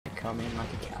come in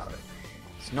like a coward.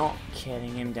 It's not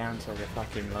getting him down to the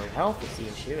fucking low health is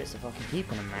the issue, it's the fucking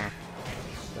keeping him there.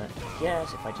 But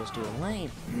yes, if I just do a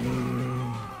lane...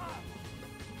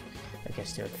 I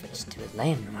guess if I just do a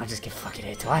lane, I'll just get fucking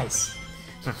hit twice.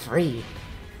 For free.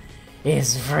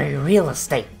 It's free real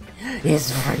estate.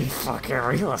 It's free fucking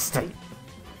real estate.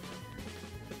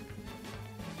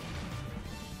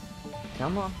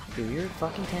 Come on, do your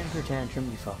fucking temper tantrum,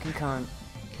 you fucking cunt.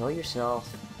 Kill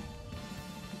yourself.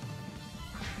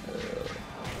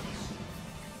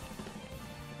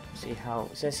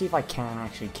 See if I can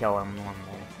actually kill him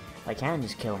normally. If I can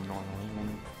just kill him normally,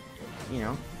 then, you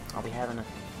know, I'll be having a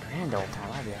grand old time.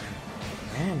 I'll be having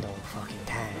a grand old fucking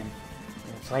time.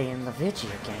 Playing the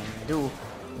video game and do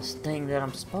this thing that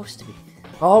I'm supposed to be.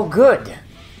 Oh, good!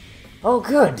 Oh,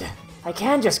 good! I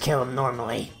can just kill him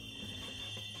normally.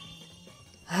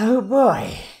 Oh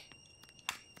boy.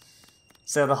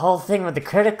 So the whole thing with the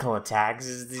critical attacks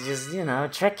is to just, you know,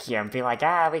 trick you and be like,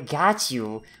 ah, we got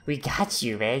you,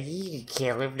 man, you can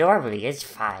kill him normally, it's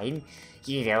fine.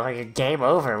 You know, like a game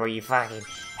over where you fucking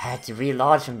had to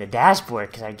relaunch from the dashboard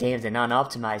because our game's an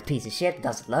unoptimized piece of shit that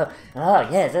doesn't load. Oh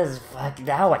yes, this is fucking,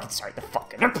 now I can start the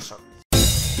fucking episode.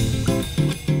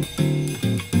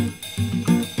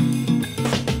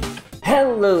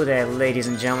 Hello there, ladies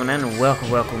and gentlemen, and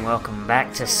welcome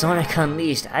back to Sonic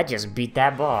Unleashed. I just beat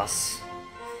that boss.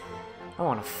 I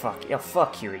wanna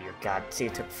fuck you, your god. See,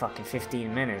 it took fucking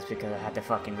 15 minutes because I had to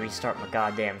fucking restart my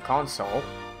goddamn console.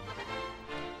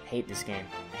 I hate this game.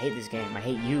 I hate this game. I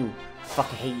hate you.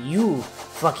 Fucking hate you,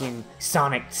 fucking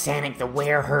Sonic the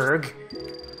Werehog.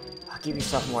 I'll give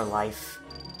yourself more life.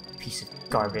 Piece of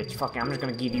garbage. Fucking, I'm just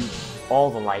gonna give you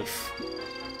all the life.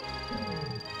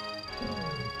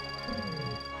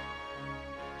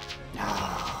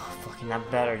 Ah, fucking, that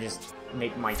better just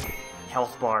make my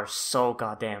health bar so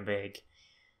goddamn big.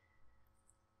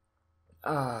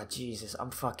 Ah, Jesus,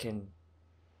 I'm fucking...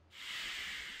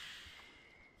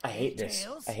 I hate this.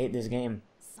 I hate this game.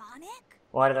 Sonic?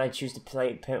 Why did I choose to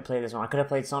play this one? I could have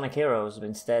played Sonic Heroes, but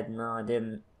instead, no, I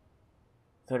didn't.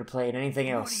 Could have played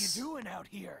anything else. What are you doing out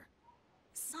here?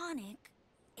 Sonic,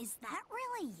 is that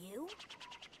really you?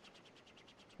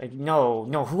 Like, no,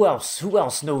 who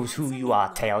else knows who you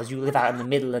are, Tails? You live out in the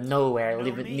middle of nowhere,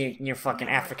 live near fucking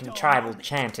African tribal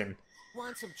chanting.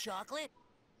 Want some chocolate?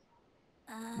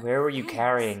 Where were you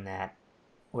carrying that?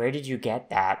 Where did you get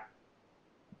that?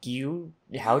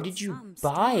 How did you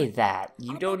buy that?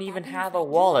 You don't even have a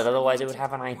wallet, otherwise it would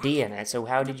have an ID in it, so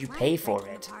how did you pay for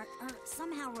it?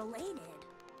 Somehow related.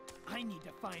 I need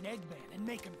to find Eggman and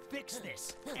make him fix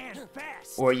this, and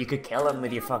fast! Or you could kill him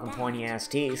with your fucking pointy-ass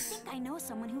teeth. I know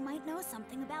someone who might know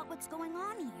something about what's going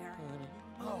on here.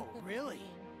 Oh, really?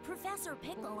 Professor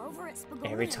Pickle over at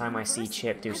Spagonia Every time I see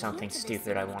Chip do something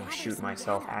stupid, I want to shoot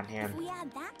myself and him.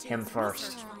 Him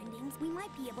first. We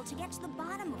might be able to get to the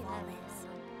bottom of all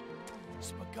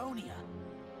this. Spagonia?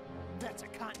 That's a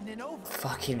continent over.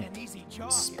 Fucking An easy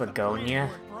job Spagonia? if the plans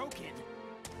weren't broken.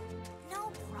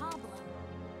 No problem.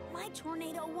 My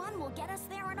Tornado 1 will get us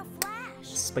there in a flash.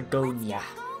 Spagonia. Let's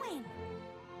get going.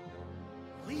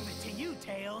 Leave it to you,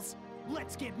 Tails.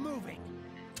 Let's get moving.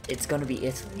 It's gonna be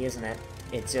Italy, isn't it?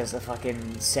 It's just a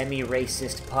fucking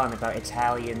semi-racist pun about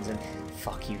Italians and...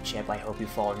 Fuck you, Chip, I hope you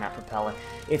fall in that propeller.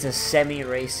 It's a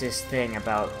semi-racist thing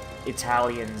about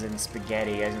Italians and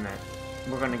spaghetti, isn't it?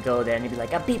 We're gonna go there and you'll be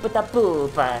like, a beep with the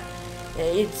poop,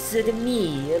 it's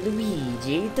me,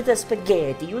 Luigi, to the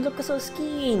spaghetti, you look so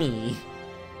skinny.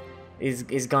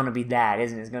 Is gonna be that,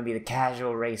 isn't it? It's gonna be the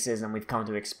casual racism we've come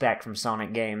to expect from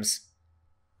Sonic games.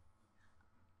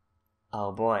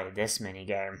 Oh boy, this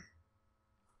minigame.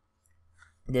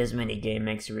 This minigame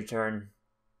makes a return.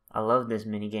 I love this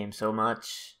minigame so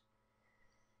much.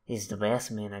 It's the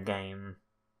best minigame.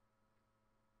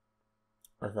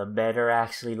 With a better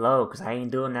actually load, because I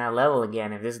ain't doing that level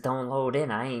again. If this don't load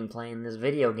in, I ain't playing this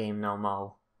video game no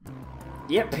more.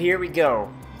 Yep, here we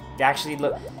go. Actually,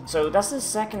 look. So that's the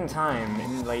second time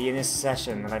in this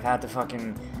session that I've had to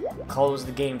fucking close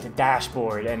the game to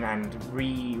dashboard and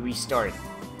restart.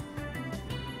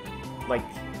 Like,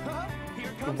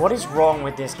 what is wrong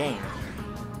with this game?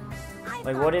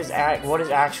 Like, what is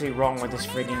actually wrong with this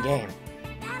friggin' game?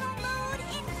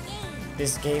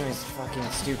 This game is fucking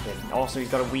stupid. Also, he's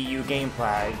got a Wii U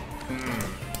gameplay.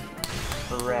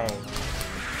 Hooray.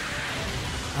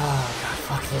 Oh god,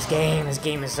 fuck this game. This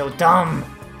game is so dumb.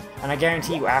 And I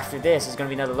guarantee you, after this, there's gonna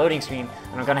be another loading screen,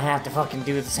 and I'm gonna have to fucking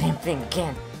do the same thing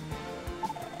again.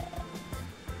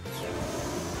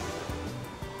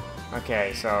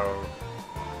 Okay, so...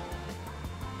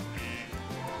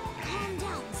 Calm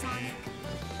down, Sonic.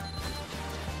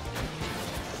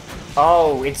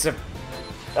 Oh, it's a...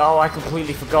 Oh, I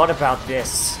completely forgot about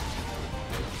this.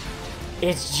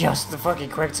 It's just the fucking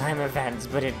QuickTime events,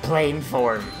 but in plain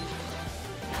form.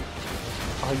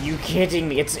 Are you kidding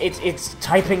me? It's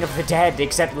Typing of the Dead,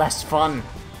 except less fun.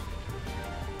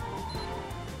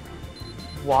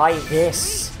 Why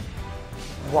this?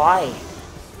 Why?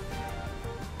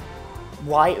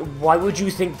 Why would you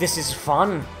think this is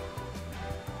fun?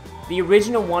 The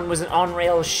original one was an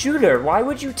on-rails shooter. Why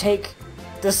would you take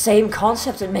the same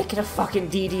concept and make it a fucking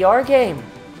DDR game?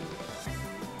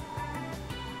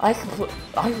 I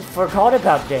forgot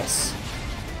about this.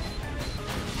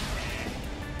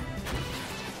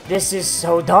 This is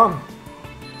so dumb.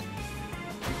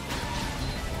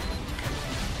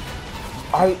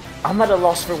 I'm at a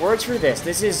loss for words for this.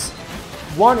 This is...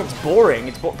 One, it's boring.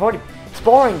 It's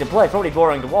boring to play, probably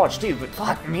boring to watch too, but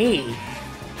fuck me.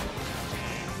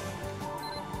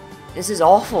 This is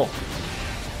awful.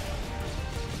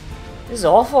 This is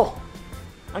awful.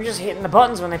 I'm just hitting the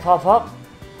buttons when they pop up.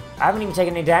 I haven't even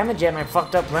taken any damage yet, and I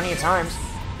fucked up plenty of times.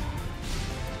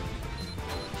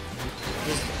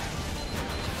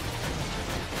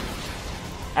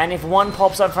 And if one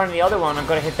pops up in front of the other one, I'm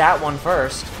gonna hit that one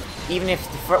first. Even if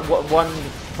the one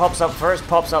pops up first,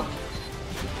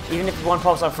 even if the one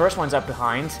pops up first, one's up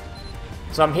behind.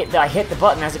 So I hit the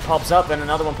button as it pops up, and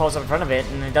another one pops up in front of it,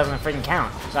 and it doesn't freaking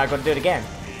count. So I gotta do it again.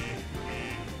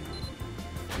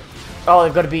 Oh,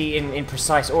 they've got to be in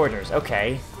precise orders.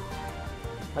 Okay.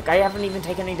 Like, I haven't even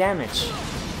taken any damage.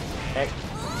 Heck.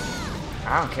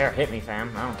 I don't care. Hit me,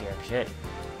 fam. I don't care. Shit.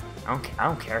 I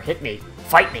don't care. Hit me.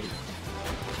 Fight me.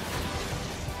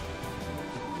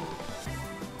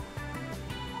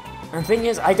 And the thing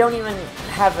is, I don't even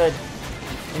have a...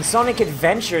 In Sonic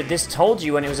Adventure, this told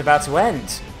you when it was about to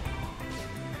end.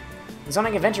 In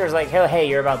Sonic Adventure, it was like, hey,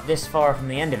 you're about this far from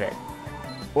the end of it.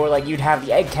 Or, like, you'd have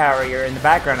the egg carrier in the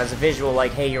background as a visual,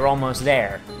 like, hey, you're almost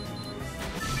there.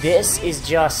 This is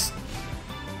just...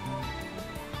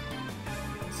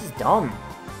 This is dumb.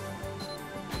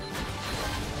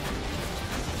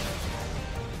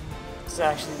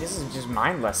 This is just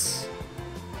mindless.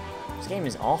 This game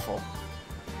is awful.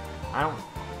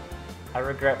 I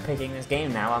regret picking this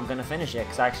game now. I'm gonna finish it,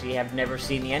 because I actually have never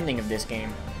seen the ending of this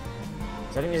game.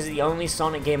 So I think this is the only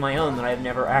Sonic game I own that I've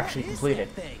never actually completed.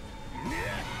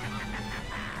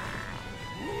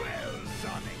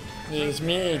 It's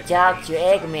me, Dr.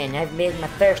 Eggman. I've made my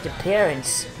first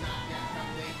appearance.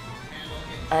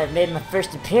 I've made my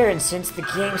first appearance since the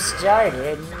game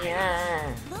started.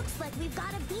 Yeah. Looks like we've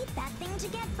got to beat that thing to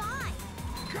get by.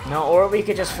 No, or we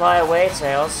could just fly away,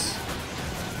 Tails.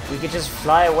 We could just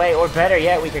fly away, or better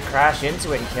yet, we could crash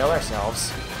into it and kill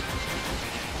ourselves.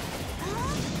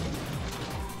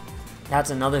 That's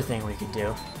another thing we could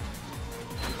do.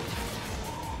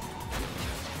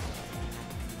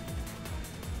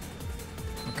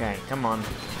 Okay, come on.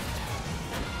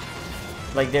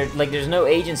 There's no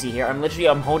agency here.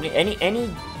 I'm holding any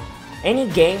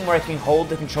game where I can hold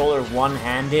the controller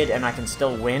one-handed and I can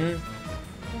still win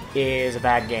is a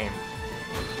bad game.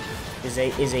 Is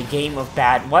a game of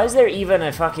bad. Why is there even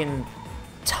a fucking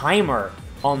timer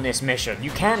on this mission?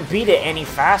 You can't beat it any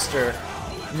faster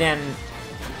than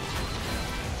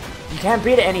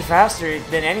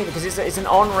anything, because it's an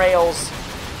on-rails.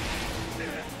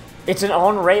 It's an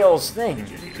on-rails thing.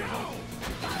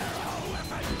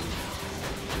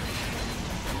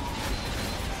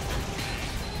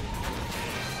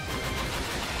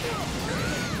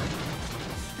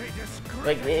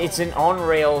 Like, it's an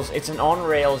on-rails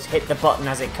hit the button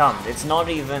as it comes. It's not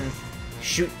even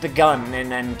shoot the gun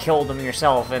and then kill them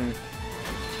yourself, and...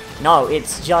 No,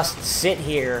 it's just sit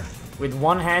here with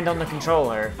one hand on the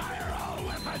controller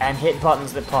and hit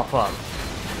buttons that pop up.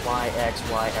 Y, X,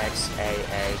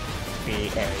 A, B,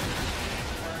 A.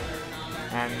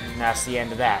 And that's the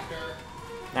end of that.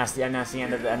 That's the end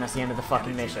of the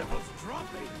fucking mission.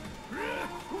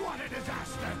 What a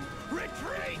disaster!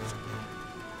 Retreat!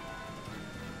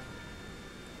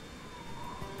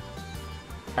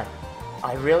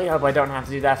 I really hope I don't have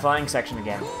to do that flying section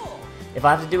again. If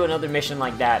I have to do another mission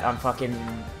like that, I'm fucking...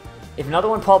 If another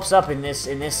one pops up in this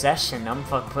session, I'm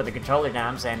fucking put the controller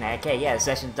down. I'm saying, okay, yeah, the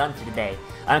session's done for today.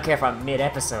 I don't care if I'm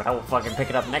mid-episode. I will fucking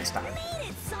pick it up next time.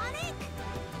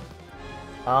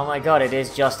 Oh my god, it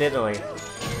is just Italy.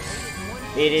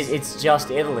 It's just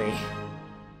Italy.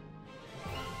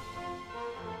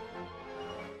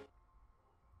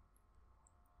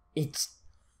 It's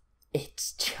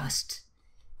just...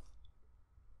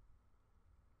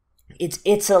 It's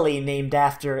Italy named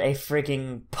after a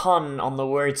freaking pun on the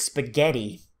word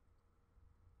spaghetti.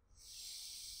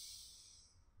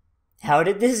 How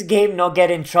did this game not get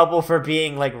in trouble for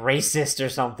being, like, racist or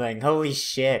something? Holy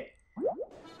shit.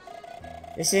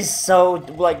 This is so,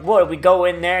 like, what, we go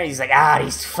in there, he's like, ah,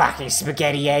 these fucking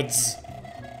spaghetti heads.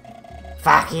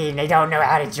 Fucking, they don't know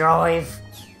how to drive.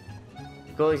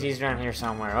 Goalie's around here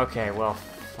somewhere. Okay, well,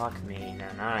 fuck me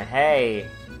then. Alright, hey.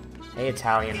 Hey,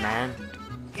 Italian man.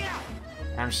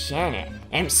 I'm Sonic.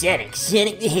 I'm Sonic.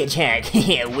 Sonic the Hedgehog.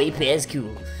 Yeah, way past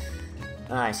cool.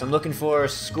 Alright, so I'm looking for a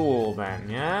school then,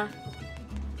 yeah?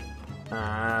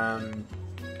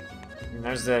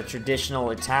 There's the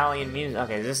traditional Italian music.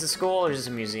 Okay, is this a school or is this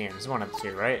a museum? It's one of the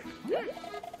two, right?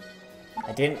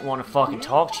 I didn't want to fucking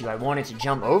talk to you. I wanted to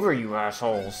jump over you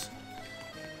assholes.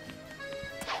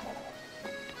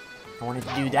 I wanted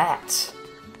to do that.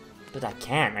 But I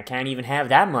can't. I can't even have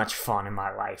that much fun in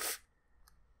my life.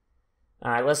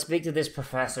 Alright, let's speak to this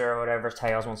professor or whatever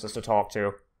Tails wants us to talk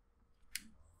to.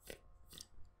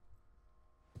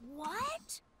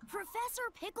 What?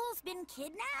 Professor Pickle's been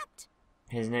kidnapped?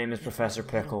 His name is Professor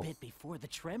Pickle. A bit before the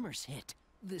tremors hit,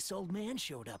 this old man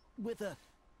showed up with a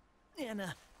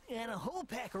whole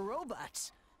pack of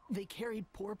robots. They carried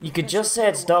poor You could just say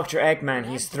it's Dr. Eggman.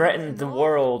 He's threatened the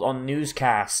world on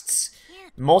newscasts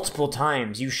multiple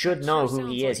times. You should know who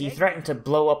he is. He threatened to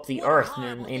blow up the Earth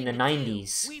in the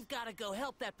 90s. We've got to go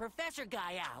help that professor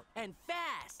guy out, and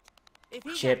fast. If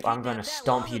he Chip, got I'm gonna kidnapped that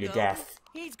stomp long you to ago, death.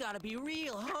 He's got to be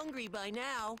real hungry by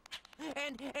now.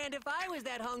 And if I was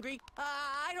that hungry,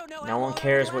 I don't know. No one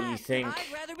cares what you think.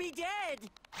 I'd rather be dead.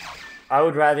 I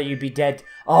would rather you be dead.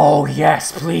 Oh,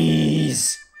 yes,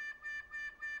 please.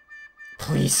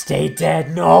 Please stay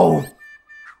dead. No.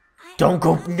 Don't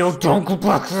go. No, don't go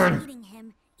back in. Eating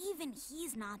him, even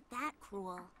he's not that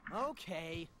cruel.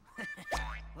 Okay.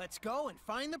 Let's go and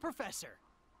find the professor.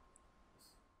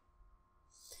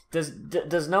 Does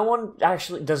no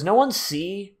one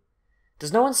see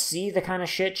the kind of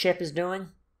shit Chip is doing?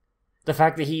 The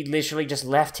fact that he literally just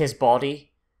left his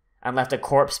body and left a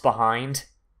corpse behind.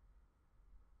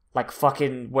 Like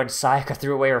fucking when Sayaka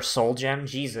threw away her soul gem,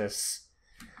 Jesus.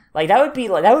 Like that would be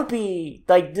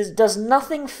like does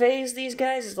nothing phase these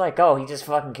guys? It's like, oh, he just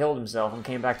fucking killed himself and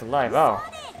came back to life. Oh.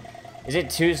 Is it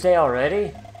Tuesday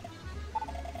already?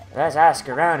 Let's ask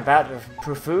around about the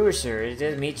professor. It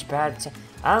doesn't meet bad.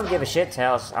 I don't give a shit,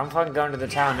 Tails. I'm fucking going to the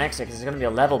town next to it because there's gonna be a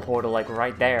level portal like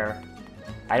right there.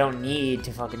 I don't need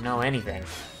to fucking know anything.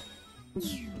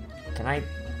 Can I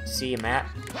see a map?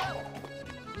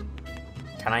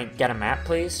 Can I get a map,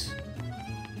 please?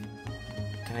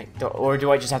 Or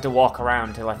do I just have to walk around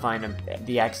until I find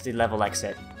the level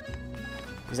exit?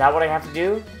 Is that what I have to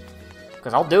do?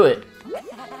 Because I'll do it.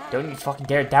 Don't you fucking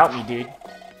dare doubt me, dude.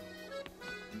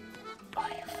 Are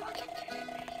you fucking kidding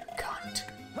me, you cunt?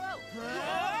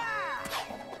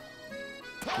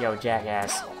 Yo,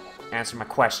 jackass. Answer my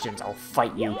questions, I'll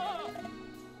fight you.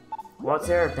 What's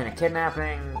there? Been a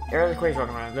kidnapping, earthquakes,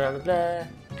 walking around, blah, blah, blah.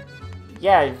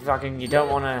 Yeah, you don't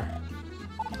wanna...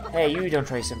 Hey, you don't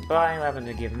trace him by, what happened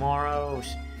to give Moros?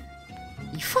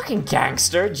 You fucking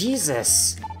gangster,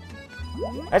 Jesus!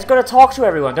 I just gotta talk to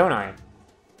everyone, don't I?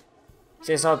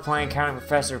 See, I saw the plane counting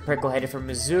Professor Pickle headed for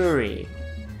Missouri.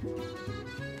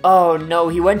 Oh no,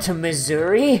 he went to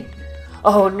Missouri?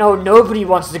 Oh no, nobody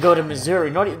wants to go to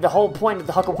Missouri. The whole point of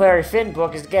the Huckleberry Finn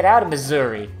book is to get out of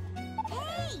Missouri.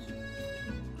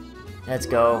 Let's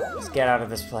go. Let's get out of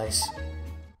this place.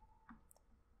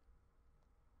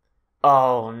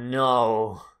 Oh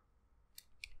no.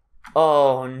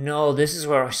 Oh no, this is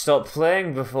where I stopped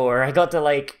playing before. I got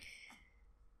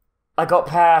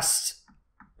past...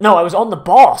 No, I was on the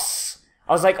boss!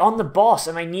 I was on the boss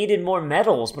and I needed more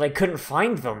medals, but I couldn't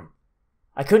find them.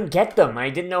 I couldn't get them,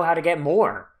 I didn't know how to get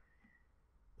more.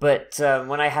 But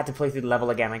when I had to play through the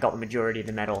level again, I got the majority of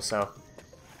the medals, so...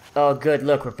 Oh good,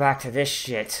 look, we're back to this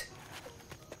shit.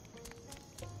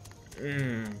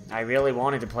 I really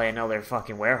wanted to play another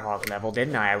fucking Werehog level,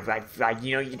 didn't I?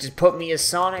 You just put me as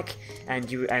Sonic,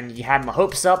 and you had my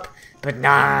hopes up, but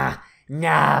nah,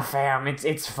 fam,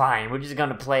 it's fine. We're just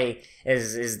gonna play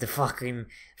as the fucking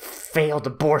failed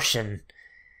abortion.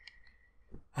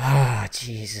 Ah,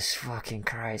 Jesus fucking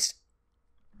Christ.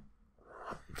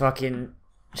 Fucking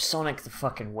Sonic the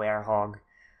fucking Werehog.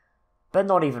 Bet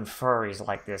not even furries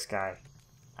like this guy.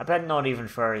 I bet not even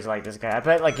furries like this guy. I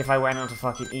bet, if I went onto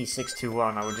fucking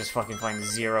E621, I would just fucking find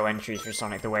 0 entries for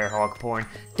Sonic the Werehog porn.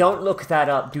 Don't look that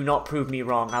up. Do not prove me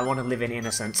wrong. I want to live in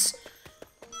innocence.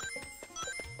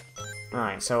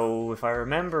 Alright, so if I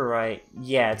remember right,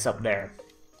 yeah, it's up there.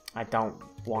 I don't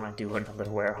want to do another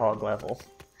Werehog level.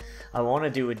 I want to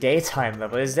do a daytime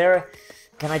level. Is there a...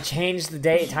 Can I change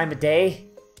the time of day?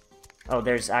 Oh,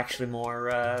 there's actually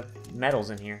more medals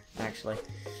in here, actually.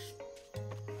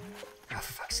 Oh,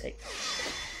 for fuck's sake.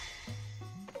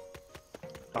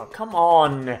 Oh, come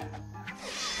on!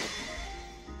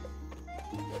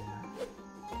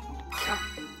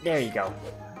 There you go.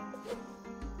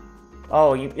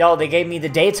 Oh, oh, they gave me the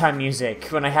daytime music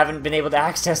when I haven't been able to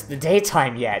access the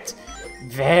daytime yet.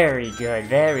 Very good,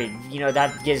 very... You know,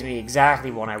 that gives me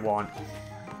exactly what I want.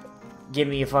 Give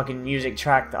me a fucking music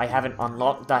track that I haven't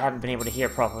unlocked, that I haven't been able to hear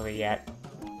properly yet.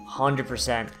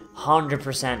 100%.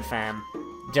 100%, fam.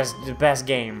 Just the best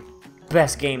game.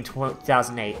 Best game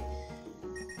 2008.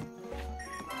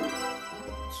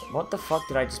 What the fuck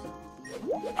did I just...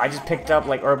 I just picked up,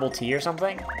 like, herbal tea or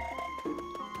something?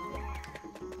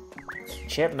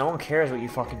 Chip, no one cares what you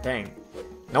fucking think.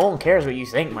 No one cares what you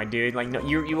think, my dude. Like, no,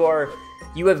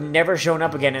 you have never shown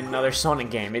up again in another Sonic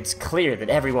game. It's clear that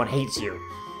everyone hates you.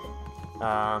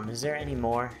 Is there any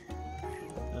more?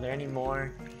 Are there any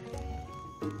more?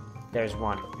 There's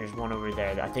one. There's one over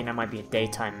there. I think that might be a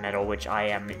daytime medal, which I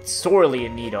am sorely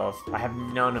in need of. I have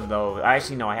none of those.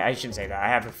 Actually, no, I shouldn't say that. I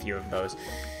have a few of those.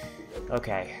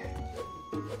 Okay.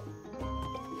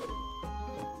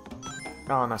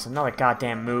 Oh, no, it's another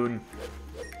goddamn moon.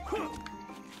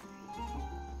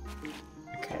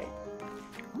 Okay.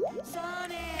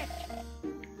 Sonic!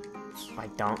 I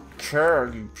don't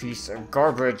care, you piece of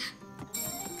garbage.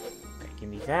 Okay, give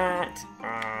me that,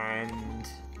 and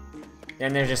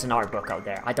then there's just an art book out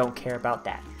there. I don't care about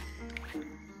that.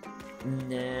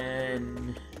 And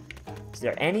then, is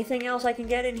there anything else I can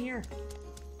get in here?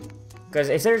 Because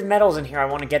if there's medals in here, I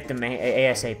want to get them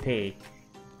ASAP.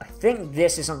 I think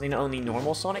this is something that only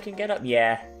normal Sonic can get up.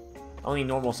 Yeah, only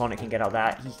normal Sonic can get out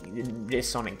that. This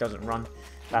Sonic doesn't run.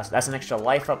 That's an extra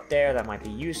life up there. That might be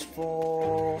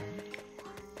useful.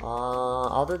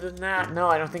 Other than that, no,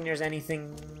 I don't think there's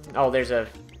anything. Oh, there's a...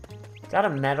 Is that a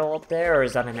medal up there, or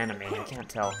is that an enemy? I can't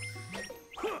tell.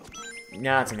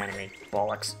 No, it's an enemy.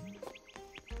 Bollocks.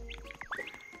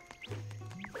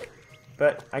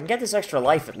 But I can get this extra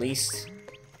life at least.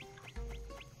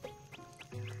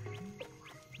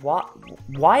 Why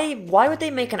would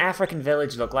they make an African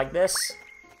village look like this?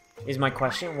 Is my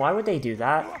question. Why would they do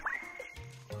that?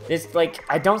 It's like,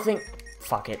 I don't think...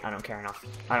 Fuck it, I don't care enough.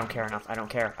 I don't care enough. I don't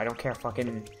care. I don't care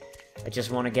fucking... I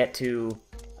just want to get to...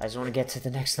 I just want to get to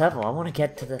the next level. I want to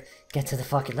get to the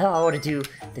fucking level. I want to do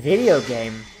the video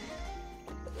game.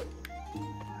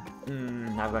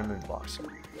 Now I'm gonna move the box.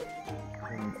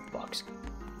 Move the box.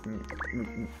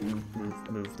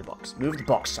 Move the box. Move the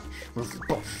box. Move the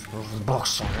box. Move the box,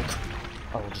 Sonic.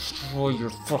 I will destroy your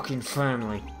fucking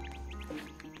family.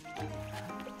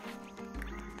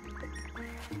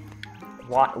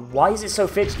 Why is it so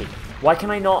fidgety? Why can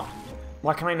I not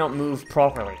move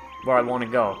properly where I want to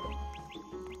go?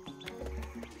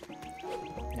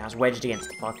 Now it's wedged against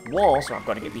the fucking wall, so I've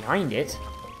got to get behind it.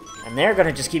 And they're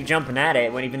gonna just keep jumping at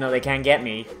it, even though they can't get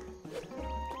me.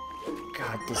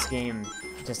 God, this game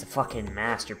is just a fucking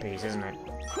masterpiece, isn't it?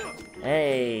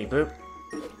 Hey, boop.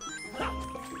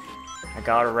 I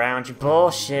got around your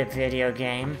bullshit, video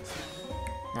game.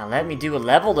 Now let me do a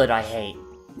level that I hate.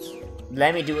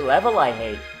 Let me do a level I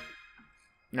hate.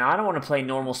 No, I don't want to play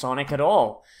normal Sonic at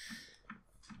all.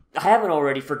 I haven't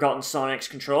already forgotten Sonic's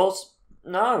controls.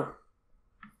 No.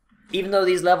 Even though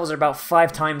these levels are about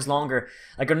 5 times longer.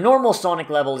 Like, a normal Sonic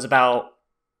level is about,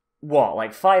 what,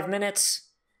 like 5 minutes?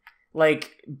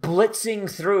 Like, blitzing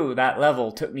through that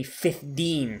level took me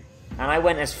 15. And I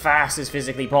went as fast as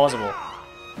physically possible.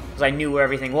 Because I knew where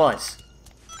everything was.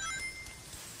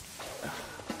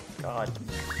 God.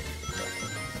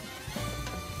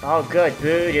 Oh, good.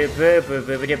 Boo doo boo boo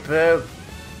boo boo boo.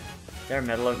 There,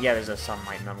 medal. Yeah, there's a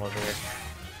sunlight medal over here.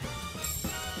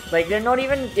 Like, they're not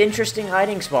even interesting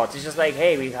hiding spots. It's just like,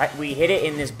 hey, we hit it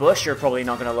in this bush. You're probably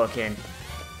not gonna look in.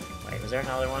 Wait, was there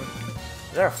another one?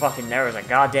 There was a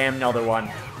goddamn another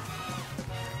one.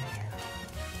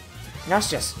 That's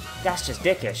just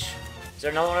dickish. Is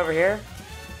there another one over here?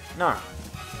 No.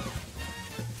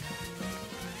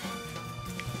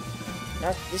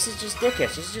 This is just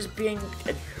dickish. This is just being...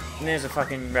 And there's a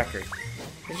fucking record.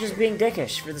 It's just being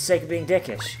dickish for the sake of being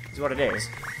dickish. Is what it is.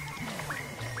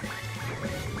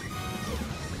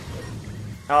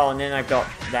 Oh, and then I've got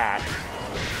that.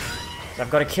 So I've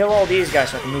got to kill all these guys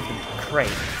so I can move the crate.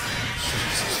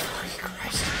 Jesus fucking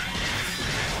Christ.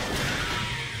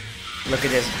 Look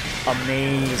at this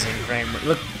amazing frame.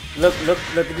 Look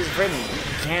at this frame.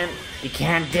 You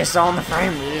can't disown the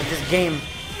frame.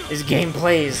 This game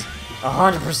plays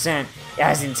 100%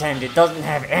 as intended. Doesn't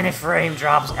have any frame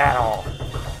drops at all.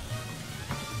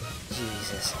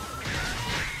 Jesus.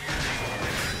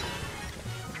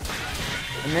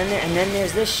 And then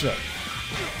there's this shit.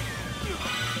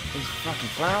 These fucking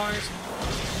flowers.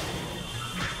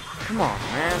 Come on,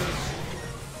 man.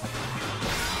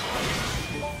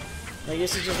 Like,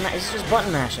 this is just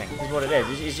button mashing. Is what it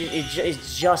is.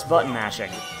 It's just button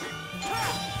mashing.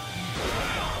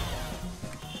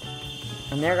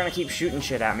 And they're gonna keep shooting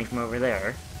shit at me from over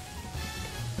there.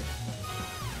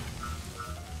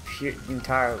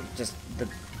 Entirely just the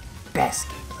best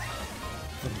gameplay.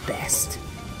 The best.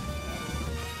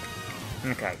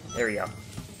 Okay, there we go.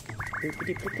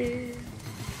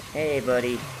 Hey,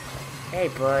 buddy. Hey,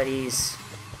 buddies.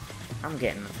 I'm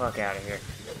getting the fuck out of here.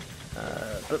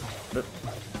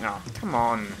 Oh, come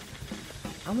on.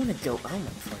 I wanna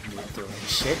fucking do this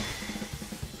shit.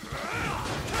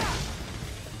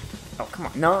 Oh, come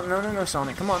on. No,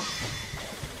 Sonic, come on.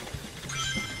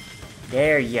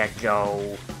 There you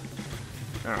go.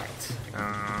 Alright,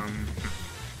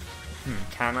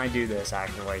 can I do this,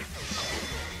 actually?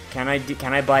 Can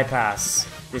I bypass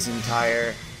this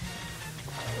entire...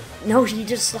 No, he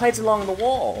just slides along the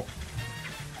wall!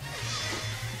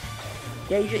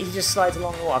 Yeah, he just slides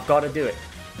along the wall. I've got to do it.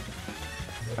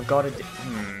 I've got to do...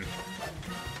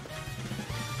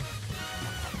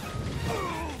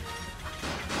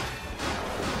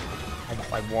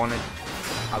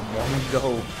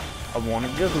 I wanna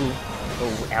go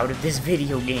out of this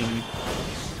video game.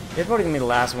 This is probably gonna be the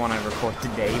last one I record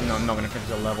today, even though I'm not gonna finish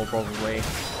the level probably.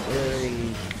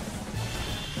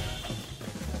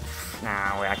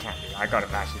 Nah, wait, I can't do that. I gotta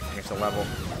actually finish the level.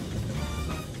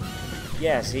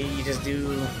 Yeah, see, you just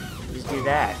do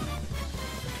that.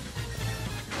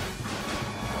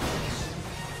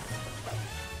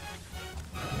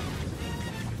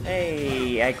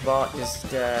 Hey, Eggbot,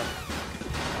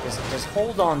 just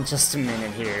hold on just a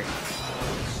minute here.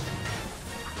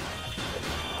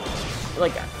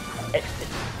 Like,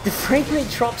 the frame rate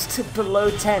drops to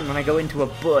below 10 when I go into a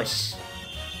bush.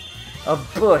 A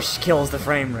bush kills the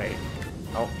frame rate.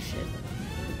 Oh, shit.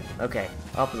 Okay,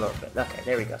 up a little bit. Okay,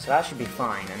 there we go. So that should be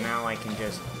fine. And now I can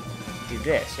just do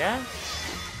this, yeah?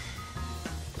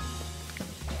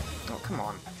 Oh, come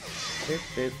on. Boop,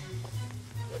 boop.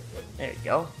 There you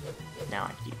go. Now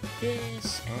I do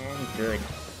this, and good.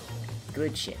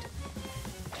 Good shit.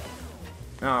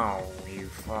 Oh, you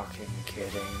fucking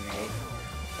kidding me.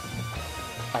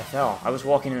 I fell. I was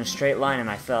walking in a straight line and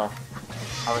I fell.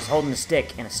 I was holding the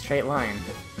stick in a straight line,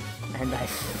 and I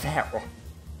fell.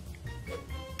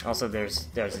 Also, there's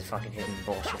this fucking hidden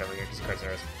bullshit over here, because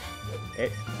there's...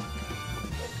 It...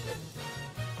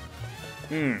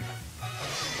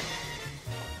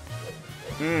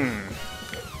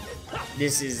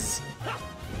 This is...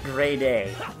 grade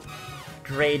A.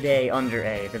 Grade A under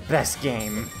A. The best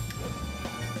game.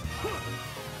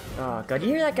 Oh god, you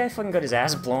hear that guy fucking got his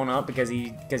ass blown up because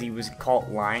he was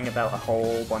caught lying about a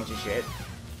whole bunch of shit?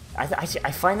 I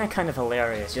find that kind of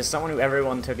hilarious. Just someone who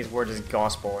everyone took his word as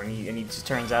gospel, and he just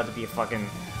turns out to be a fucking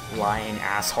lying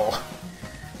asshole.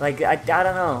 Like, I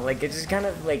don't know, like, it just kind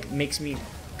of, like, makes me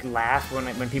laugh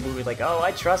when people were like, oh,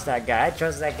 I trust that guy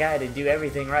to do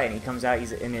everything right, and it comes out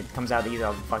that he's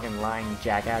a fucking lying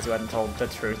jackass who hasn't told the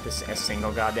truth a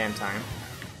single goddamn time.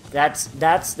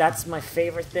 That's my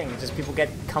favorite thing. Just people get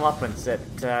comeuppance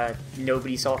that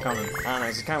nobody saw coming. I don't know.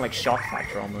 It's kind of like shock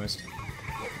factor almost.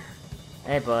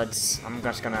 Hey buds, I'm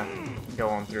just gonna go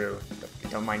on through.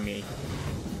 Don't mind me.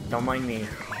 Don't mind me.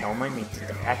 Don't mind me.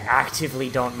 Actively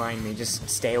don't mind me. Just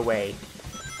stay away.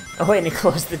 Oh wait, and it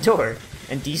closed the door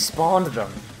and despawned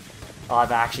them. Oh,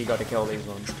 I've actually got to kill these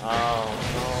ones. Oh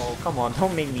no! Come on,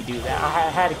 don't make me do that. I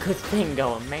had a good thing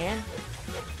going, man.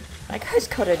 That guy's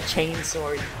got a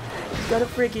chainsaw. He's got a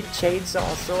freaking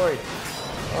chainsaw sword.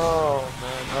 Oh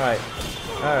man. Alright.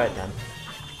 Alright then.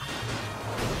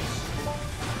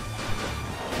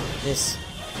 This.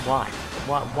 Why?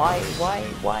 Why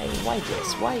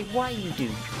this? Why you do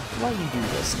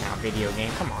this now, video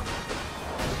game? Come on.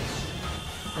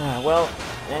 Well,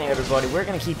 anyway everybody, we're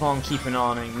gonna keep on keeping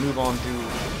on and move on through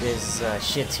this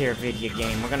shit tier video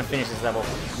game. We're gonna finish this level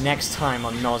next time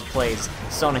on Noz Plays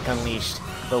Sonic Unleashed,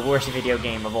 the worst video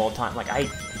game of all time. Like,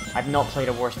 I've not played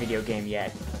a worse video game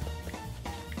yet.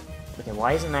 Okay,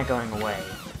 why isn't that going away?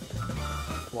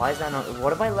 Why is that not...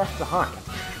 What have I left behind?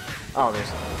 Oh, there's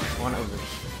one over here.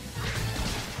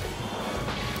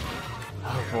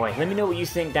 Oh boy, let me know what you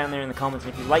think down there in the comments.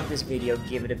 If you like this video,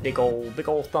 give it a big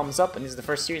ol' thumbs up. And this is the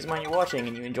first series of mine you're watching,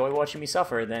 and you enjoy watching me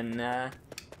suffer, then,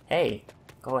 hey,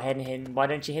 go ahead and hit, why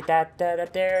don't you hit that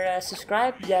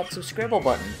subscribe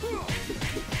button.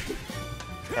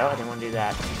 Oh, I didn't want to do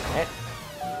that. Okay.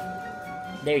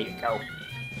 There you go.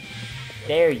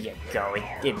 There you go,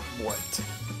 it worked.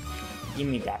 Give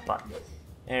me that button.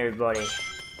 Everybody,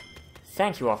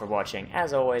 thank you all for watching.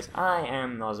 As always, I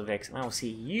am Nozovix, and I will see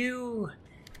you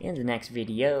in the next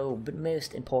video. But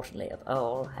most importantly of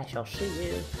all, I shall see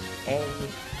you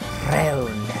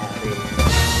around.